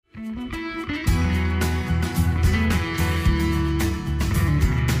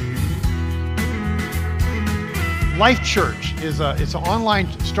Life Church it's an online,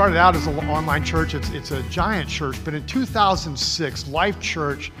 started out as an online church. It's a giant church, but in 2006, Life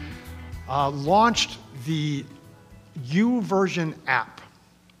Church launched the YouVersion app,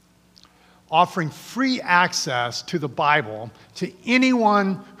 offering free access to the Bible to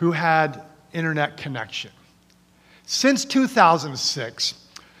anyone who had internet connection. Since 2006,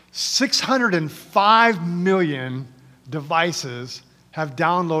 605 million devices have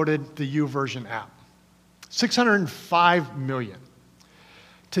downloaded the YouVersion app. 605 million.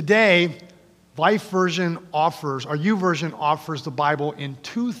 Today, YouVersion offers the Bible in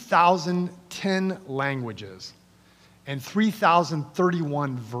 2,010 languages and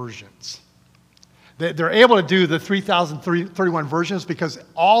 3,031 versions. They're able to do the 3,031 versions because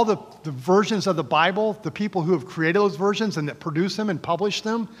all the versions of the Bible, the people who have created those versions and that produce them and publish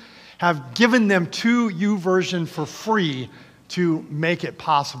them, have given them to YouVersion for free to make it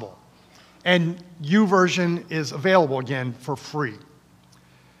possible. And YouVersion is available again for free.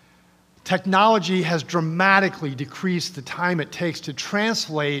 Technology has dramatically decreased the time it takes to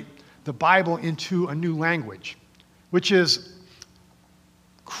translate the Bible into a new language, which is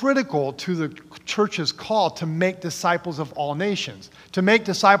critical to the church's call to make disciples of all nations. To make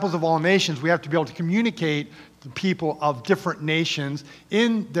disciples of all nations, we have to be able to communicate to people of different nations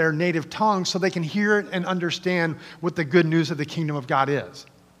in their native tongue so they can hear it and understand what the good news of the kingdom of God is.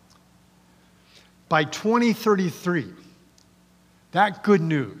 By 2033, that good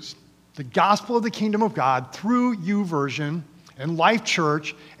news, the gospel of the kingdom of God through YouVersion and Life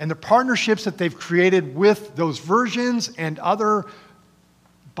Church and the partnerships that they've created with those versions and other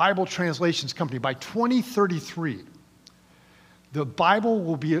Bible translations company, by 2033, the Bible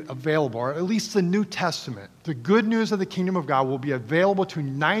will be available, or at least the New Testament, the good news of the kingdom of God will be available to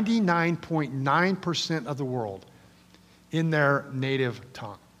 99.9% of the world in their native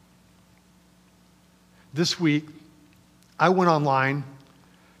tongue. This week, I went online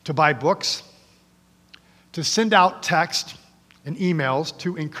to buy books, to send out text and emails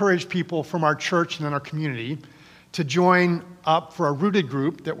to encourage people from our church and in our community to join up for a rooted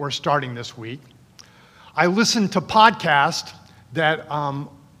group that we're starting this week. I listened to podcasts that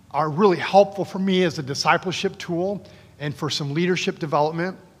are really helpful for me as a discipleship tool and for some leadership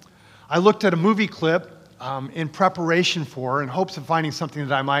development. I looked at a movie clip in preparation for, in hopes of finding something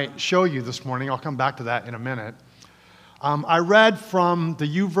that I might show you this morning. I'll come back to that in a minute. I read from the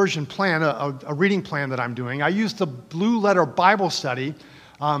YouVersion plan, a reading plan that I'm doing. I used the Blue Letter Bible Study,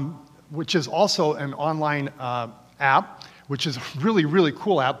 which is also an online app, which is a really, really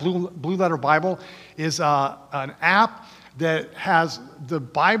cool app. Blue Letter Bible is an app that has the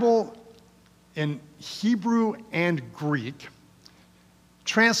Bible in Hebrew and Greek,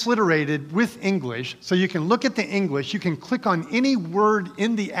 transliterated with English, so you can look at the English, you can click on any word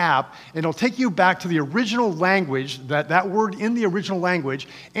in the app, and it'll take you back to the original language, that word in the original language,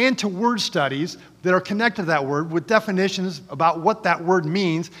 and to word studies that are connected to that word with definitions about what that word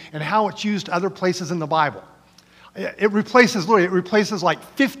means and how it's used other places in the Bible. It replaces like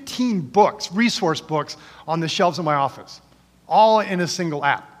 15 books, resource books, on the shelves in my office, all in a single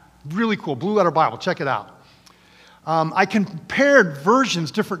app. Really cool, Blue Letter Bible, check it out. I compared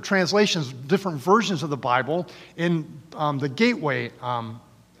versions, different translations, different versions of the Bible in the Gateway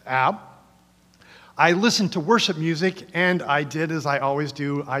app. I listened to worship music, and I did as I always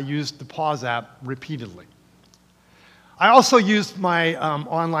do, I used the Pause app repeatedly. I also used my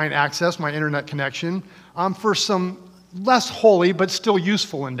online access, my internet connection, for some less holy but still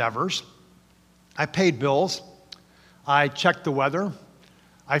useful endeavors. I paid bills. I checked the weather.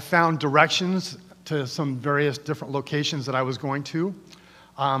 I found directions to some various different locations that I was going to.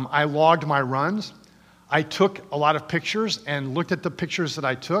 I logged my runs. I took a lot of pictures and looked at the pictures that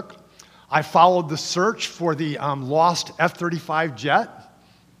I took. I followed the search for the lost F-35 jet,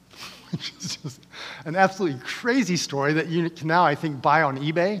 which is just an absolutely crazy story that you can now, I think, buy on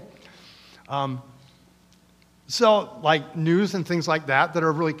eBay. So like news and things like that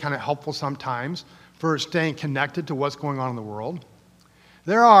are really kind of helpful sometimes for staying connected to what's going on in the world.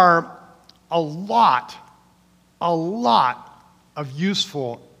 There are a lot of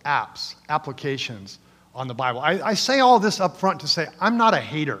useful applications on the Bible. I say all this up front to say I'm not a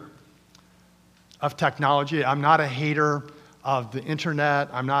hater of technology. I'm not a hater of the internet.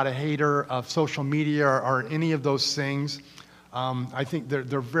 I'm not a hater of social media or any of those things. I think they're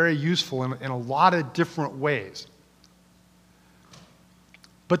very useful in a lot of different ways.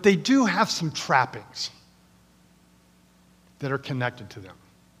 But they do have some trappings that are connected to them.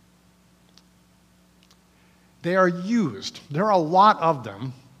 They are used. There are a lot of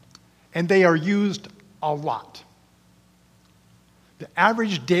them, and they are used a lot. The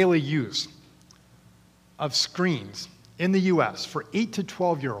average daily use of screens in the US for 8 to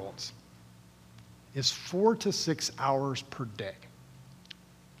 12-year-olds is 4 to 6 hours per day.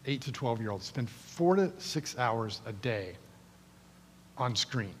 8 to 12-year-olds spend 4 to 6 hours a day on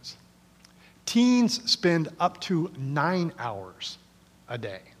screens. Teens spend up to 9 hours a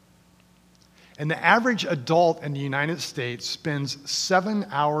day. And the average adult in the United States spends 7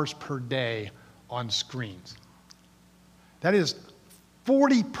 hours per day on screens. That is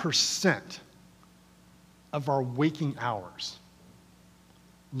 40% of our waking hours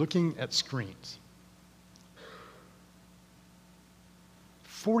looking at screens.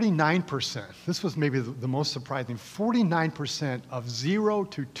 49%, this was maybe the most surprising, 49% of 0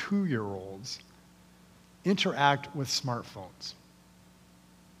 to 2-year-olds interact with smartphones.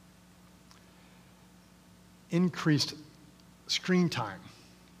 Increased screen time,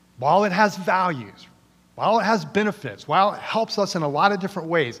 while it has values, while it has benefits, while it helps us in a lot of different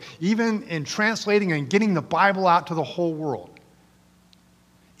ways, even in translating and getting the Bible out to the whole world,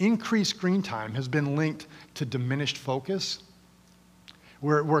 increased screen time has been linked to diminished focus.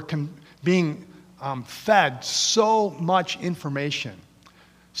 We're being fed so much information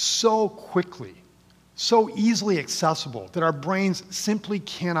so quickly, so easily accessible that our brains simply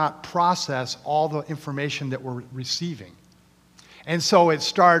cannot process all the information that we're receiving. And so it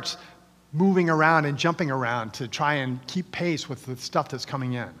starts moving around and jumping around to try and keep pace with the stuff that's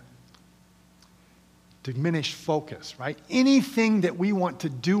coming in. Diminished focus, right? Anything that we want to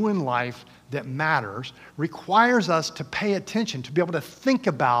do in life that matters requires us to pay attention, to be able to think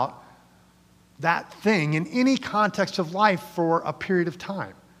about that thing in any context of life for a period of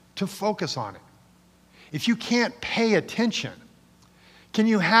time, to focus on it. If you can't pay attention, can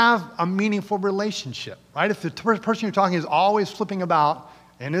you have a meaningful relationship, right? If the person you're talking is always flipping about,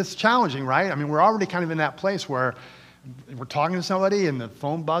 and it's challenging, right? I mean, we're already kind of in that place where we're talking to somebody and the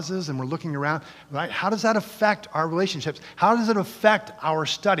phone buzzes and we're looking around, right? How does that affect our relationships? How does it affect our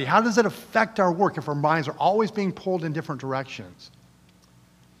study? How does it affect our work if our minds are always being pulled in different directions?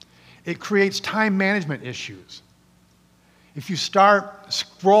 It creates time management issues. If you start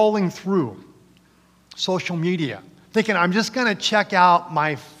scrolling through social media, thinking, I'm just going to check out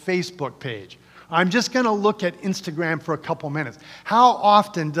my Facebook page. I'm just going to look at Instagram for a couple minutes. How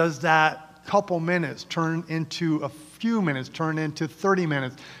often does that couple minutes turn into a few minutes, turn into 30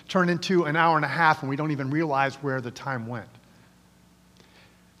 minutes, turn into an hour and a half, and we don't even realize where the time went?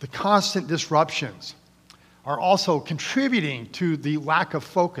 The constant disruptions are also contributing to the lack of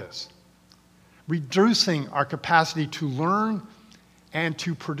focus, reducing our capacity to learn and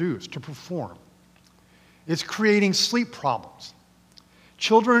to produce, to perform. It's creating sleep problems.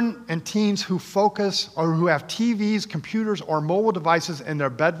 Children and teens who focus or who have TVs, computers, or mobile devices in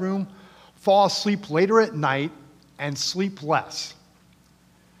their bedroom fall asleep later at night and sleep less.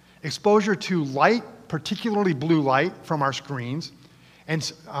 Exposure to light, particularly blue light from our screens, and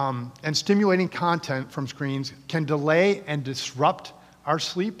stimulating content from screens can delay and disrupt our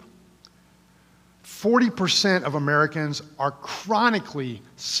sleep. 40% of Americans are chronically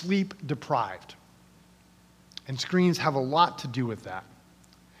sleep deprived. And screens have a lot to do with that.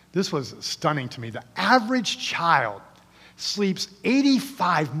 This was stunning to me. The average child sleeps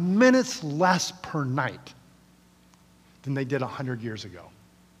 85 minutes less per night than they did 100 years ago.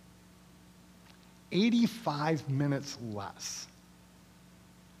 85 minutes less.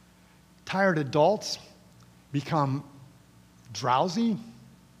 Tired adults become drowsy,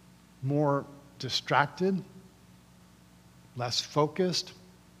 more distracted, less focused,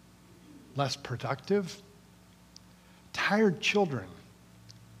 less productive. Tired children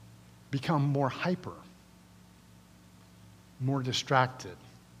become more hyper, more distracted,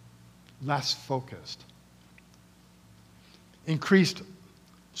 less focused. Increased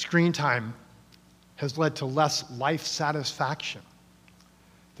screen time has led to less life satisfaction.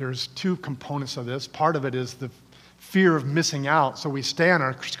 There's two components of this. Part of it is the fear of missing out. So we stay on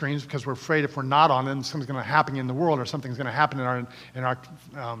our screens because we're afraid if we're not on them, something's going to happen in the world or something's going to happen in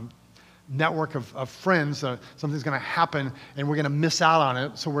our network of friends. Something's going to happen and we're going to miss out on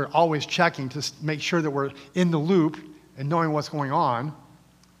it. So we're always checking to make sure that we're in the loop and knowing what's going on.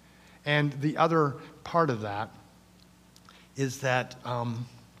 And the other part of that is that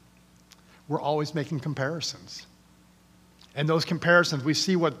we're always making comparisons. And those comparisons, we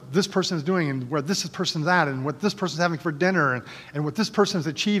see what this person is doing and where this person's at and what this person's having for dinner and what this person's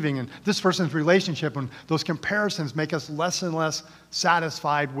achieving and this person's relationship. And those comparisons make us less and less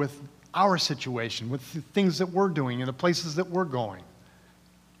satisfied with our situation, with the things that we're doing and the places that we're going.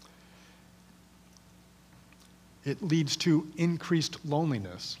 It leads to increased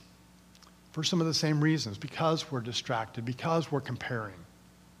loneliness for some of the same reasons, because we're distracted, because we're comparing.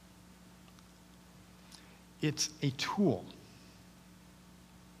 It's a tool.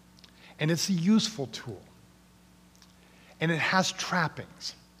 And it's a useful tool. And it has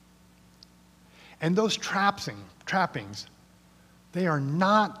trappings. And those trappings, they are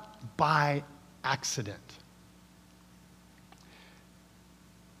not by accident.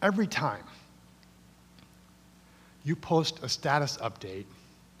 Every time you post a status update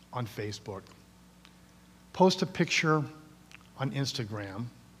on Facebook, post a picture on Instagram,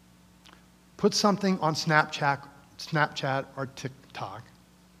 put something on Snapchat or TikTok,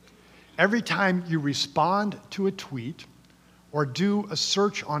 every time you respond to a tweet or do a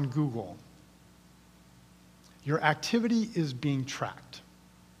search on Google, your activity is being tracked.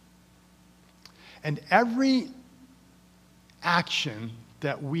 And every action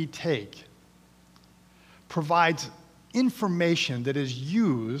that we take provides information that is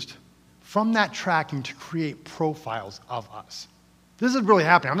used from that tracking to create profiles of us. This is really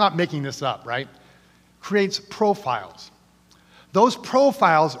happening. I'm not making this up, right? Creates profiles. Those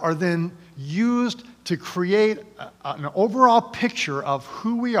profiles are then used to create an overall picture of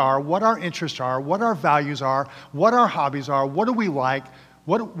who we are, what our interests are, what our values are, what our hobbies are, what do we like,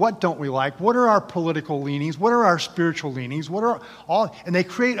 what don't we like, what are our political leanings, what are our spiritual leanings, and they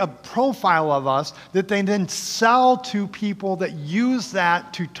create a profile of us that they then sell to people that use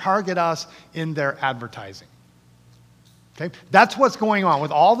that to target us in their advertising. Okay? That's what's going on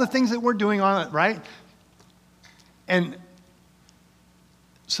with all the things that we're doing on it, right? And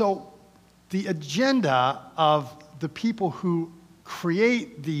so the agenda of the people who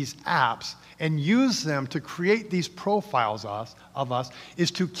create these apps and use them to create these profiles of us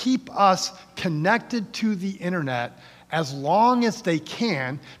is to keep us connected to the internet as long as they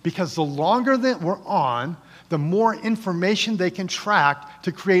can, because the longer that we're on, the more information they can track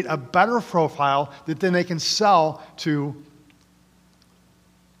to create a better profile that then they can sell to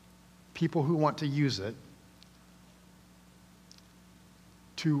people who want to use it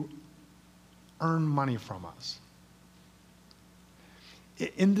to earn money from us.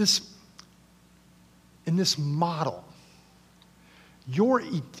 In this model, your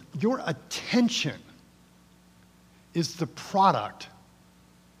attention is the product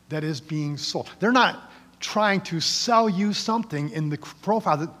that is being sold. They're not trying to sell you something in the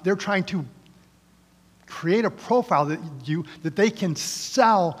profile. They're trying to create a profile that they can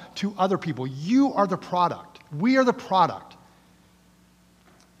sell to other people. You are the product. We are the product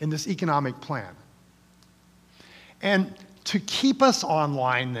in this economic plan. And to keep us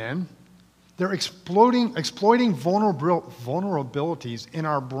online then, they're exploiting vulnerabilities in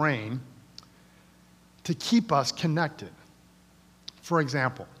our brain to keep us connected. For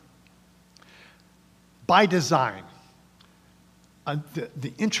example, by design,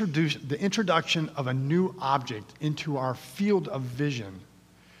 the introduction of a new object into our field of vision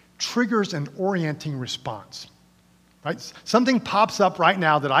triggers an orienting response. Right? Something pops up right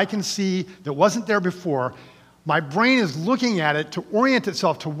now that I can see that wasn't there before. My brain is looking at it to orient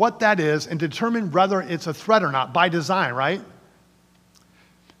itself to what that is and determine whether it's a threat or not by design, right?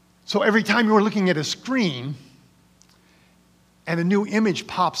 So every time you're looking at a screen and a new image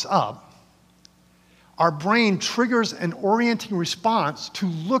pops up, our brain triggers an orienting response to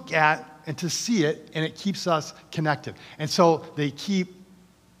look at and to see it, and it keeps us connected. And so they keep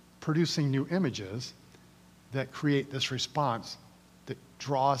producing new images that create this response that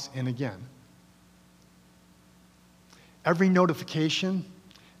draws in again. Every notification,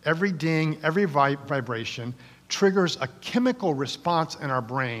 every ding, every vibration triggers a chemical response in our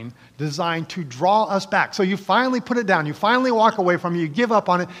brain designed to draw us back. So you finally put it down, you finally walk away from it, you give up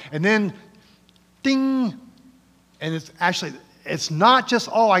on it, and then ding, and it's not just,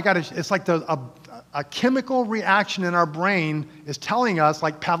 it's like a chemical reaction in our brain is telling us,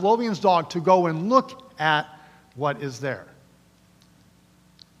 like Pavlovian's dog, to go and look at what is there.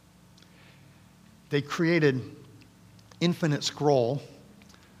 They created infinite scroll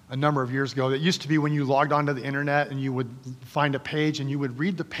a number of years ago. That used to be when you logged onto the internet and you would find a page and you would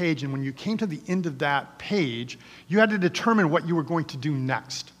read the page, and when you came to the end of that page, you had to determine what you were going to do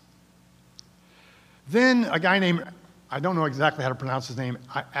next. Then a guy named, I don't know exactly how to pronounce his name,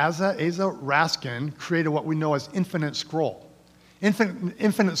 Asa Raskin created what we know as infinite scroll.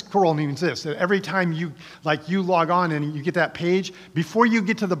 Infinite scroll means this, that every time you log on and you get that page, before you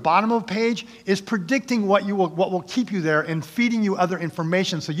get to the bottom of the page, is predicting what will keep you there and feeding you other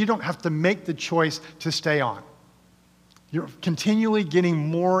information so you don't have to make the choice to stay on. You're continually getting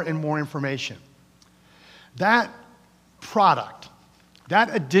more and more information. That product,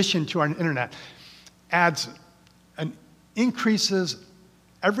 that addition to our internet, increases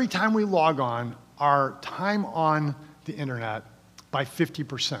every time we log on our time on the internet by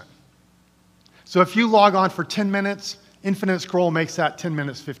 50%. So if you log on for 10 minutes, infinite scroll makes that 10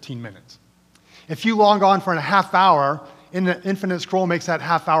 minutes 15 minutes. If you log on for a half hour, infinite scroll makes that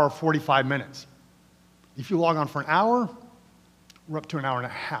half hour 45 minutes. If you log on for an hour, we're up to an hour and a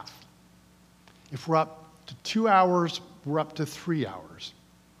half. If we're up to 2 hours, we're up to 3 hours.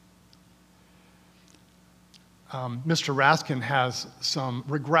 Mr. Raskin has some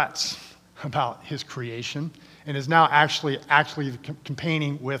regrets about his creation and is now actually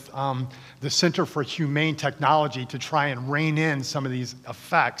campaigning with the Center for Humane Technology to try and rein in some of these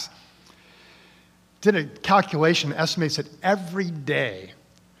effects. Did a calculation, estimates that every day,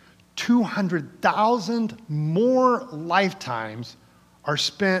 200,000 more lifetimes are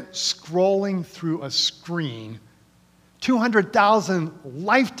spent scrolling through a screen. 200,000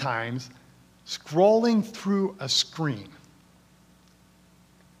 lifetimes scrolling through a screen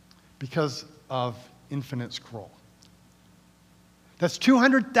because of infinite scroll. That's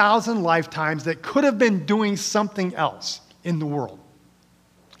 200,000 lifetimes that could have been doing something else in the world.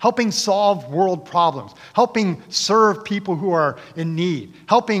 Helping solve world problems, helping serve people who are in need,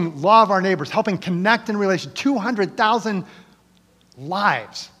 helping love our neighbors, helping connect in relation. 200,000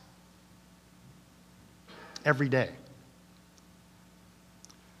 lives every day.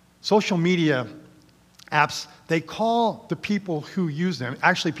 Social media apps, they call the people who use them,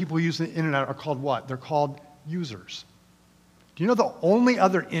 actually people who use the internet are called what? They're called users. Do you know the only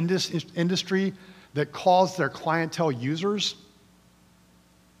other industry that calls their clientele users?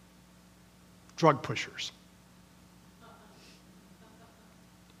 Drug pushers.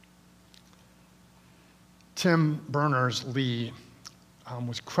 Tim Berners-Lee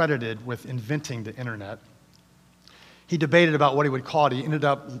was credited with inventing the internet. He debated about what he would call it. He ended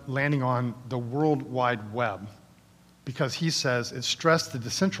up landing on the World Wide Web because he says it stressed the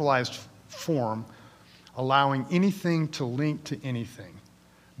decentralized form, allowing anything to link to anything,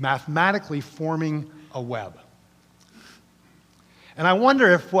 mathematically forming a web. And I wonder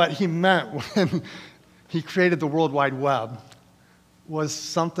if what he meant when he created the World Wide Web was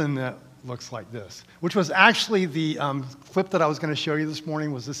something that looks like this, which was actually the clip that I was going to show you this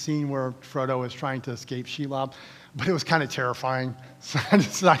morning was the scene where Frodo is trying to escape Shelob, but it was kind of terrifying. So I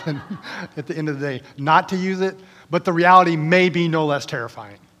decided at the end of the day not to use it, but the reality may be no less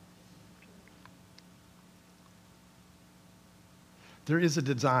terrifying. There is a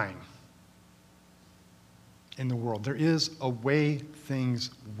design in the world. There is a way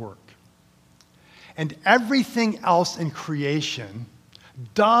things work. And everything else in creation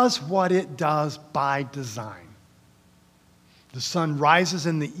does what it does by design. The sun rises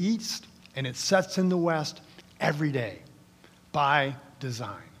in the east and it sets in the west every day by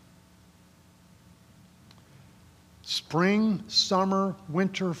design. Spring, summer,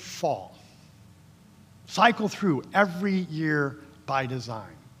 winter, fall cycle through every year by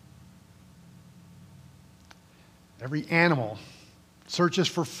design. Every animal searches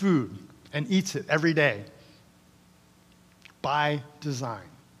for food and eats it every day by design.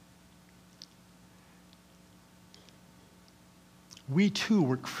 We too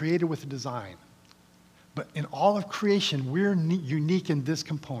were created with a design. But in all of creation, we're unique in this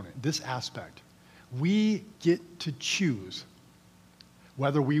component, this aspect. We get to choose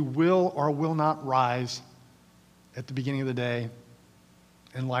whether we will or will not rise at the beginning of the day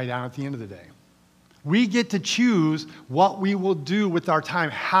and lie down at the end of the day. We get to choose what we will do with our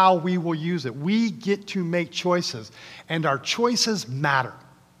time, how we will use it. We get to make choices, and our choices matter.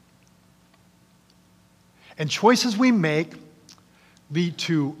 And choices we make lead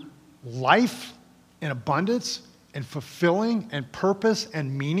to life and abundance and fulfilling and purpose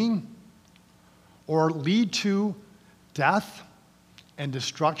and meaning, or lead to death and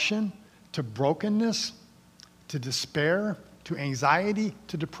destruction, to brokenness, to despair, to anxiety,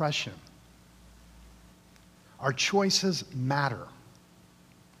 to depression. Our choices matter.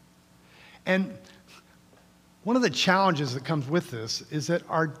 And one of the challenges that comes with this is that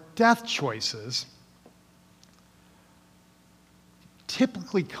our death choices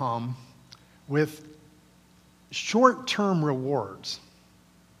typically come with short-term rewards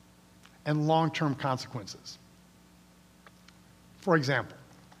and long-term consequences. For example,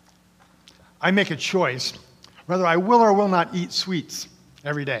 I make a choice whether I will or will not eat sweets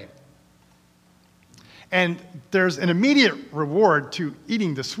every day. And there's an immediate reward to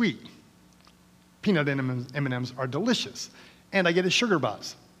eating the sweet. Peanut M&Ms are delicious. And I get a sugar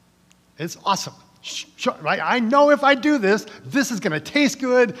buzz. It's awesome. Right? I know if I do this, this is going to taste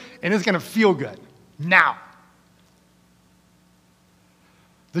good and it's going to feel good. Now.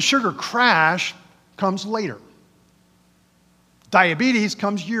 The sugar crash comes later. Diabetes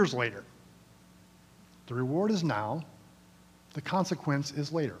comes years later. The reward is now. The consequence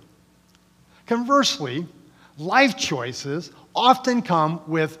is later. Conversely, life choices often come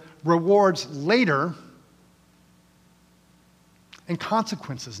with rewards later and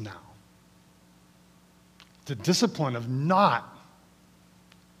consequences now. The discipline of not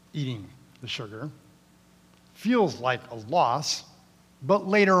eating the sugar feels like a loss, but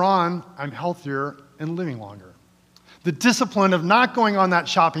later on, I'm healthier and living longer. The discipline of not going on that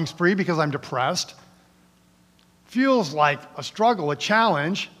shopping spree because I'm depressed feels like a struggle, a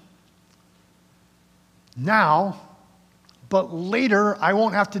challenge now, but later I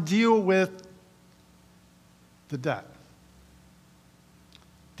won't have to deal with the debt,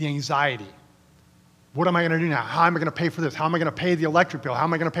 the anxiety. What am I going to do now? How am I going to pay for this? How am I going to pay the electric bill? How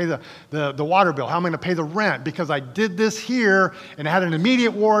am I going to pay the water bill? How am I going to pay the rent? Because I did this here and had an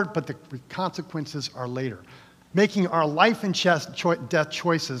immediate reward, but the consequences are later, making our life and death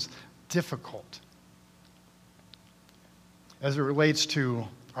choices difficult. As it relates to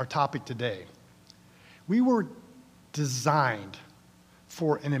our topic today, we were designed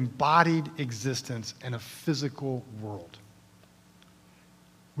for an embodied existence in a physical world.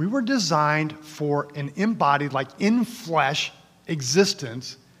 We were designed for an embodied, like in flesh,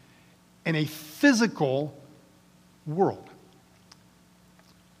 existence in a physical world.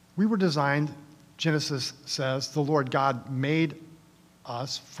 We were designed, Genesis says, the Lord God made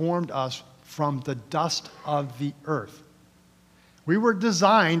us, formed us from the dust of the earth. We were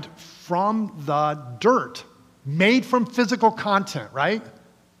designed from the dirt, made from physical content, right?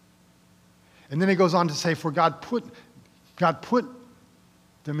 And then he goes on to say, for God put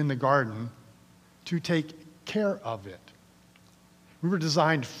them in the garden to take care of it. We were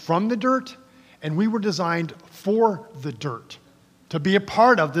designed from the dirt, and we were designed for the dirt, to be a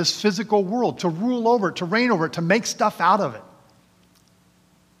part of this physical world, to rule over it, to reign over it, to make stuff out of it.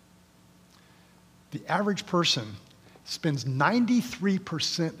 The average person spends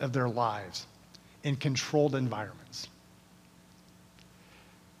 93% of their lives in controlled environments.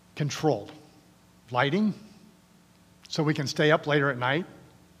 Controlled. Lighting, so we can stay up later at night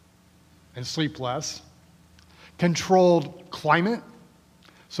and sleep less. Controlled climate,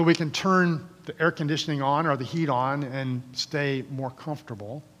 so we can turn the air conditioning on or the heat on and stay more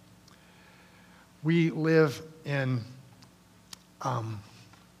comfortable. We live in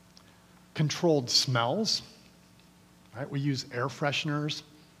controlled smells, right? We use air fresheners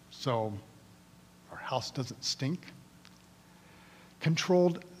so our house doesn't stink.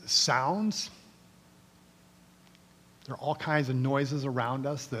 Controlled sounds. There are all kinds of noises around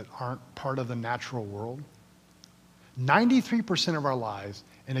us that aren't part of the natural world. 93% of our lives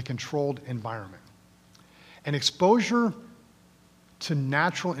in a controlled environment. And exposure to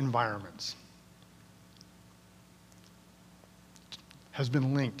natural environments has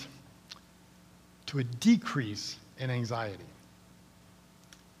been linked to a decrease in anxiety,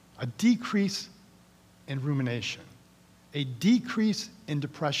 a decrease in rumination, a decrease in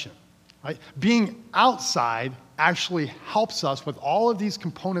depression. Right? Being outside actually helps us with all of these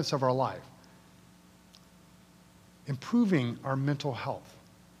components of our life, improving our mental health.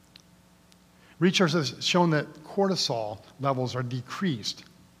 Research has shown that cortisol levels are decreased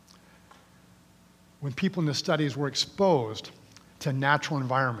when people in the studies were exposed to natural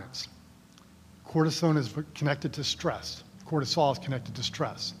environments. Cortisol is connected to stress. Cortisol is connected to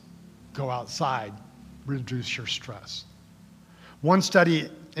stress. Go outside, reduce your stress. One study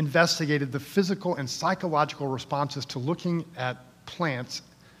investigated the physical and psychological responses to looking at plants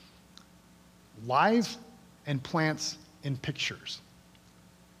live and plants in pictures.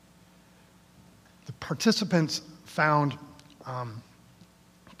 The participants found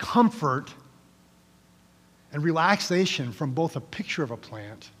comfort and relaxation from both a picture of a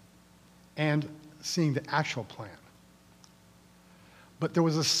plant and seeing the actual plant. But there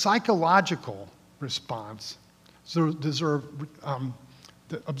was a psychological response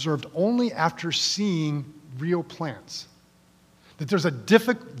observed only after seeing real plants. That there's a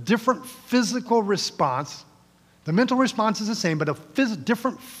different physical response. The mental response is the same, but a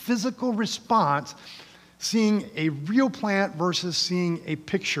different physical response seeing a real plant versus seeing a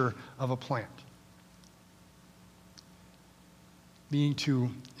picture of a plant. Leading to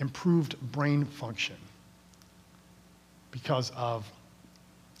improved brain function because of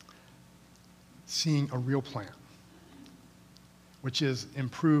seeing a real plant, which is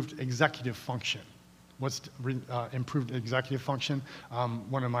improved executive function. What's improved executive function?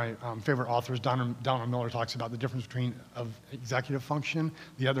 One of my favorite authors, Donald Miller, talks about the difference between executive function.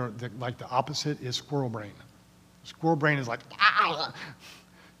 The other, like the opposite, is squirrel brain. Squirrel brain is like,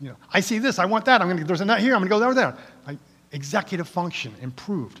 I see this, I want that. There's a nut here, I'm gonna go over there. Executive function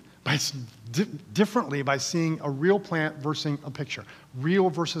improved differently by seeing a real plant versus a picture, real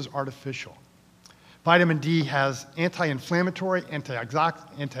versus artificial. Vitamin D has anti-inflammatory,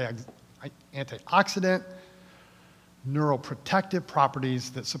 antioxidant, neuroprotective properties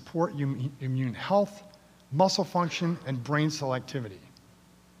that support immune health, muscle function, and brain cell activity.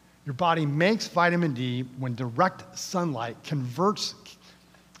 Your body makes vitamin D when direct sunlight converts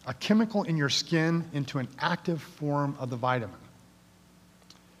a chemical in your skin into an active form of the vitamin.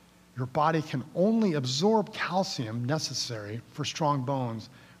 Your body can only absorb calcium necessary for strong bones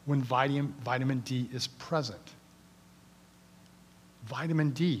when vitamin D is present.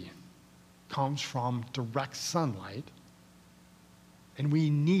 Vitamin D comes from direct sunlight, and we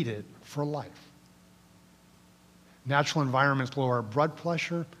need it for life. Natural environments lower blood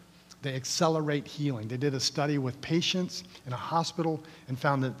pressure. They accelerate healing. They did a study with patients in a hospital and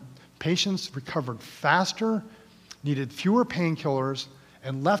found that patients recovered faster, needed fewer painkillers,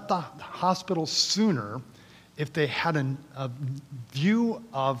 and left the hospital sooner if they had a view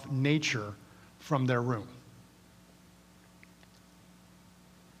of nature from their room.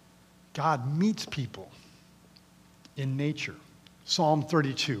 God meets people in nature. Psalm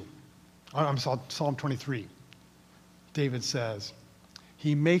 23. David says,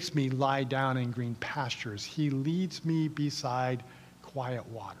 "He makes me lie down in green pastures. He leads me beside quiet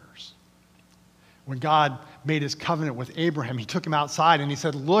waters." When God made his covenant with Abraham, he took him outside and he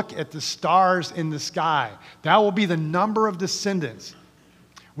said, "Look at the stars in the sky. That will be the number of descendants."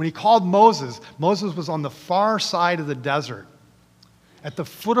 When he called Moses, Moses was on the far side of the desert, at the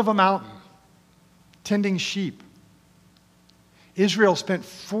foot of a mountain, tending sheep. Israel spent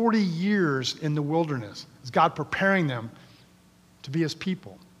 40 years in the wilderness as God preparing them to be his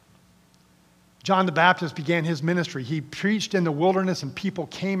people. John the Baptist began his ministry. He preached in the wilderness and people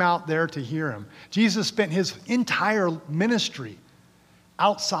came out there to hear him. Jesus spent his entire ministry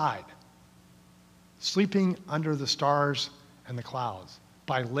outside, sleeping under the stars and the clouds,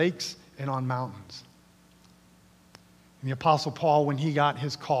 by lakes and on mountains. And the Apostle Paul, when he got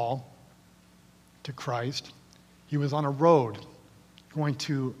his call to Christ, he was on a road going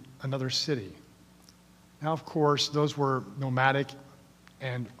to another city. Now, of course, those were nomadic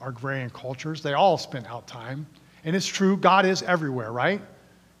and agrarian cultures. They all spent out time. And it's true, God is everywhere, right?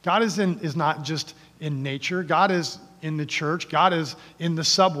 God is not just in nature. God is in the church. God is in the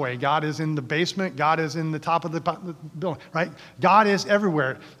subway. God is in the basement. God is in the top of the building, right? God is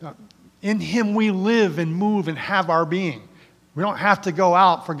everywhere. In him we live and move and have our being. We don't have to go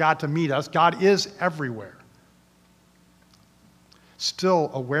out for God to meet us. God is everywhere.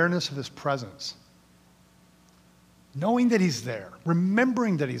 Still, awareness of his presence, knowing that he's there,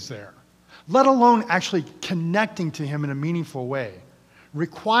 remembering that he's there, let alone actually connecting to him in a meaningful way,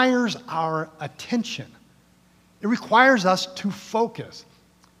 requires our attention. It requires us to focus.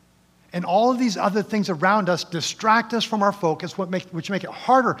 And all of these other things around us distract us from our focus, which make it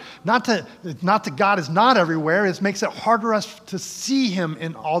harder. Not that God is not everywhere, it makes it harder us to see him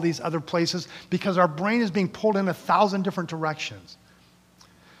in all these other places because our brain is being pulled in 1,000 different directions.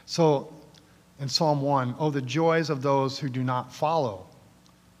 So, in Psalm 1, "Oh, the joys of those who do not follow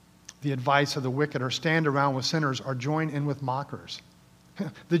the advice of the wicked or stand around with sinners or join in with mockers."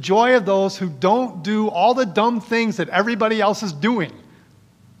 The joy of those who don't do all the dumb things that everybody else is doing,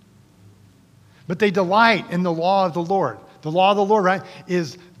 but they delight in the law of the Lord. The law of the Lord, right,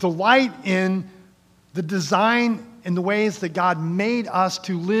 is delight in the design and the ways that God made us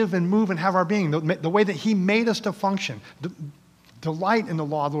to live and move and have our being, the way that he made us to function. Delight in the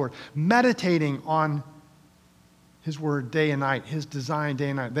law of the Lord, meditating on his word day and night, his design day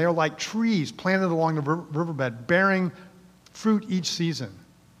and night. They are like trees planted along the riverbed, bearing fruit each season.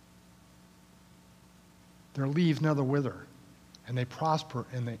 Their leaves never wither, and they prosper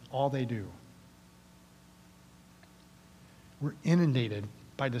in all they do. We're inundated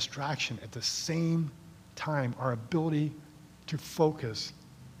by distraction. At the same time, our ability to focus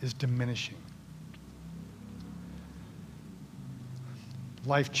is diminishing.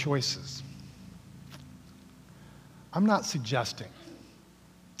 Life choices. I'm not suggesting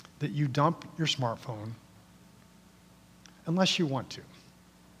that you dump your smartphone unless you want to.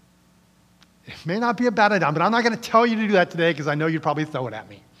 It may not be a bad idea, but I'm not going to tell you to do that today because I know you'd probably throw it at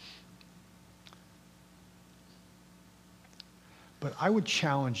me. But I would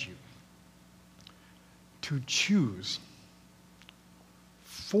challenge you to choose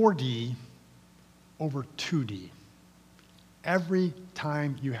 4D over 2D. Every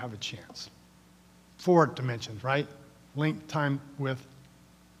time you have a chance. 4 dimensions, right? Length,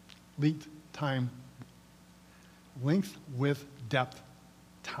 width, depth,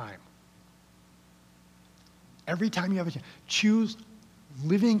 time. Every time you have a chance, choose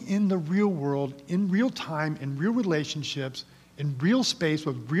living in the real world, in real time, in real relationships, in real space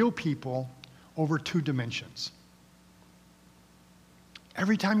with real people, over 2 dimensions.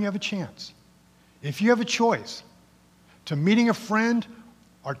 Every time you have a chance. If you have a choice to meeting a friend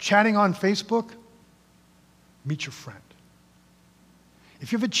or chatting on Facebook, meet your friend.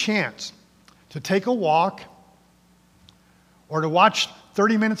 If you have a chance to take a walk or to watch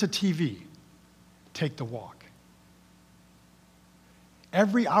 30 minutes of TV, take the walk.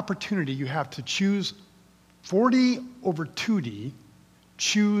 Every opportunity you have to choose 4D over 2D,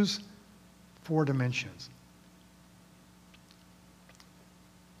 choose 4 dimensions.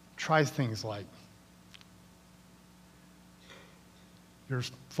 Try things like your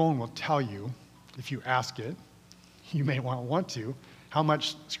phone will tell you, if you ask it, you may want to, how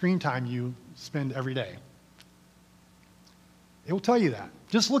much screen time you spend every day. It will tell you that.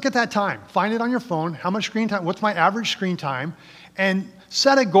 Just look at that time. Find it on your phone. How much screen time? What's my average screen time? And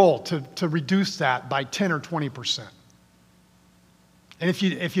set a goal to reduce that by 10 or 20%. And if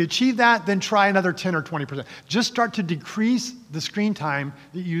you achieve that, then try another 10 or 20%. Just start to decrease the screen time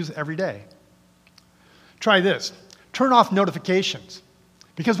that you use every day. Try this. Turn off notifications.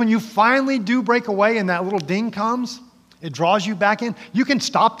 Because when you finally do break away and that little ding comes, it draws you back in, you can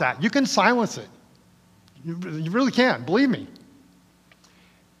stop that. You can silence it. You really can, believe me.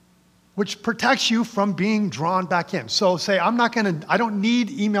 Which protects you from being drawn back in. So say, I don't need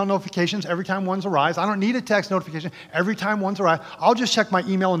email notifications every time one's arrives. I don't need a text notification every time one's arrives. I'll just check my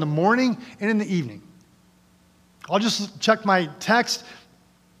email in the morning and in the evening. I'll just check my text,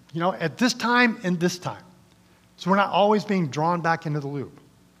 at this time and this time. So we're not always being drawn back into the loop.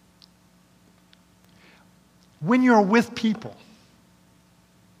 When you're with people,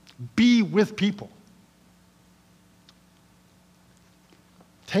 be with people.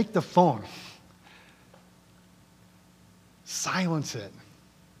 Take the phone. Silence it.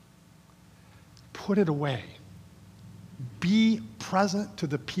 Put it away. Be present to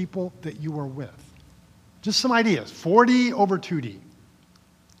the people that you are with. Just some ideas. 4D over 2D.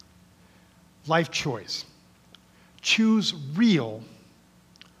 Life choice. Choose real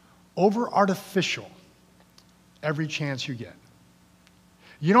over artificial every chance you get.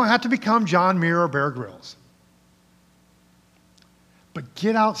 You don't have to become John Muir or Bear Grylls. But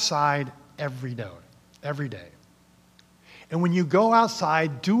get outside every day. And when you go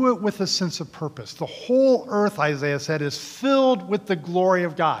outside, do it with a sense of purpose. The whole earth, Isaiah said, is filled with the glory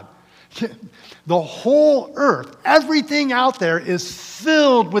of God. The whole earth, everything out there is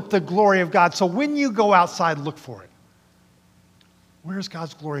filled with the glory of God. So when you go outside, look for it. Where is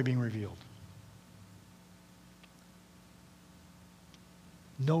God's glory being revealed?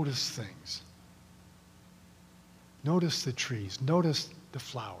 Notice things. Notice the trees. Notice the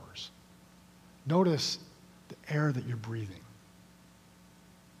flowers. Notice the air that you're breathing.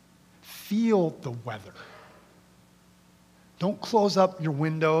 Feel the weather. Don't close up your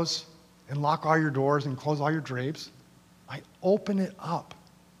windows and lock all your doors and close all your drapes. Open it up.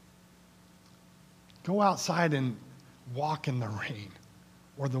 Go outside and walk in the rain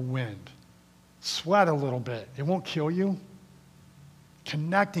or the wind. Sweat a little bit. It won't kill you.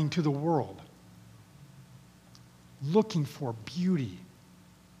 Connecting to the world. Looking for beauty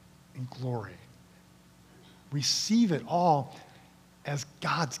and glory. Receive it all as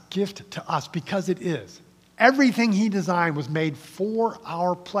God's gift to us, because it is. Everything He designed was made for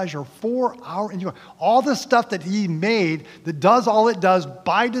our pleasure, for our enjoyment. All the stuff that He made that does all it does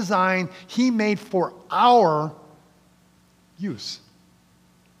by design, He made for our use,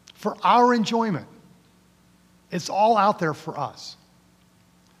 for our enjoyment. It's all out there for us.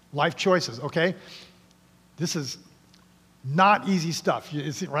 Life choices, okay? This is not easy stuff,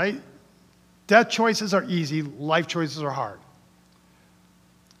 right? Death choices are easy, life choices are hard.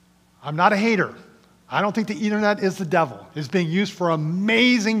 I'm not a hater. I don't think the internet is the devil. It's being used for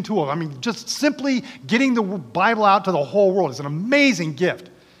amazing tools. I mean, just simply getting the Bible out to the whole world is an amazing gift.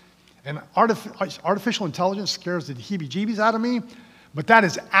 And artificial intelligence scares the heebie-jeebies out of me, but that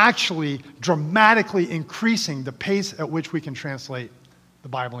is actually dramatically increasing the pace at which we can translate the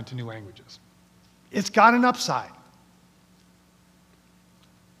Bible into new languages. It's got an upside.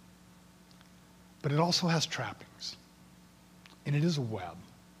 But it also has trappings. And it is a web.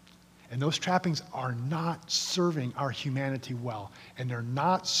 And those trappings are not serving our humanity well. And they're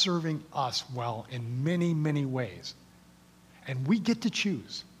not serving us well in many, many ways. And we get to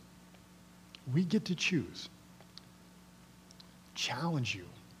choose. We get to choose. Challenge you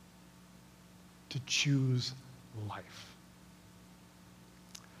to choose life.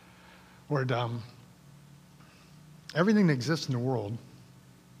 Lord, everything that exists in the world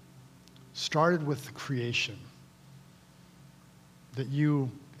started with the creation that you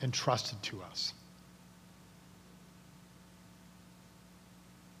entrusted to us.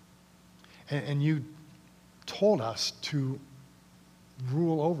 and you told us to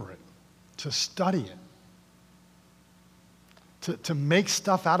rule over it, to study it, to make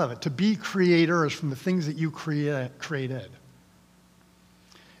stuff out of it, to be creators from the things that you created.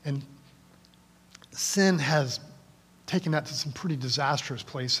 And sin has taken that to some pretty disastrous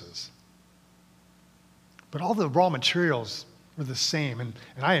places. But all the raw materials were the same. And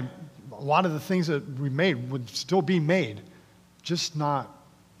a lot of the things that we made would still be made, just not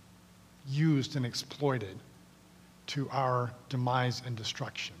used and exploited to our demise and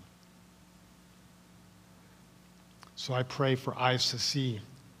destruction. So I pray for eyes to see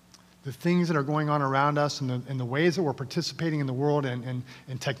the things that are going on around us and the ways that we're participating in the world and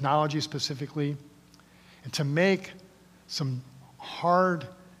technology specifically, and to make some hard,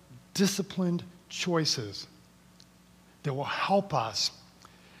 disciplined choices that will help us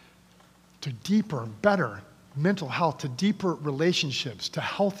to deeper, better mental health, to deeper relationships, to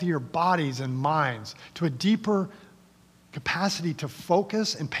healthier bodies and minds, to a deeper capacity to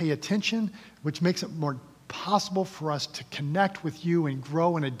focus and pay attention, which makes it more possible for us to connect with you and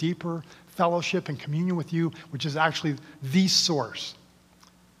grow in a deeper fellowship and communion with you, which is actually the source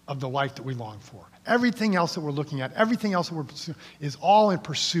of the life that we long for. Everything else that we're looking at, everything else that we're pursuing is all in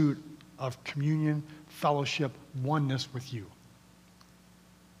pursuit of communion, fellowship, oneness with you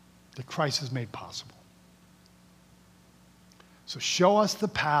that Christ has made possible. So show us the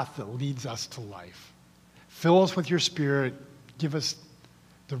path that leads us to life. Fill us with your Spirit. Give us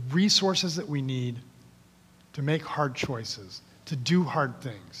the resources that we need to make hard choices, to do hard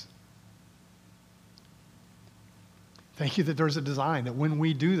things. Thank you that there's a design that when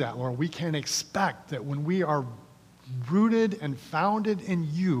we do that, Lord, we can expect that when we are rooted and founded in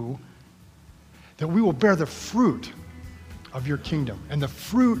you, that we will bear the fruit of your kingdom and the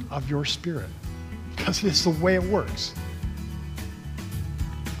fruit of your Spirit, because it's the way it works.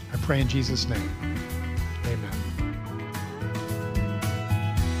 I pray in Jesus' name.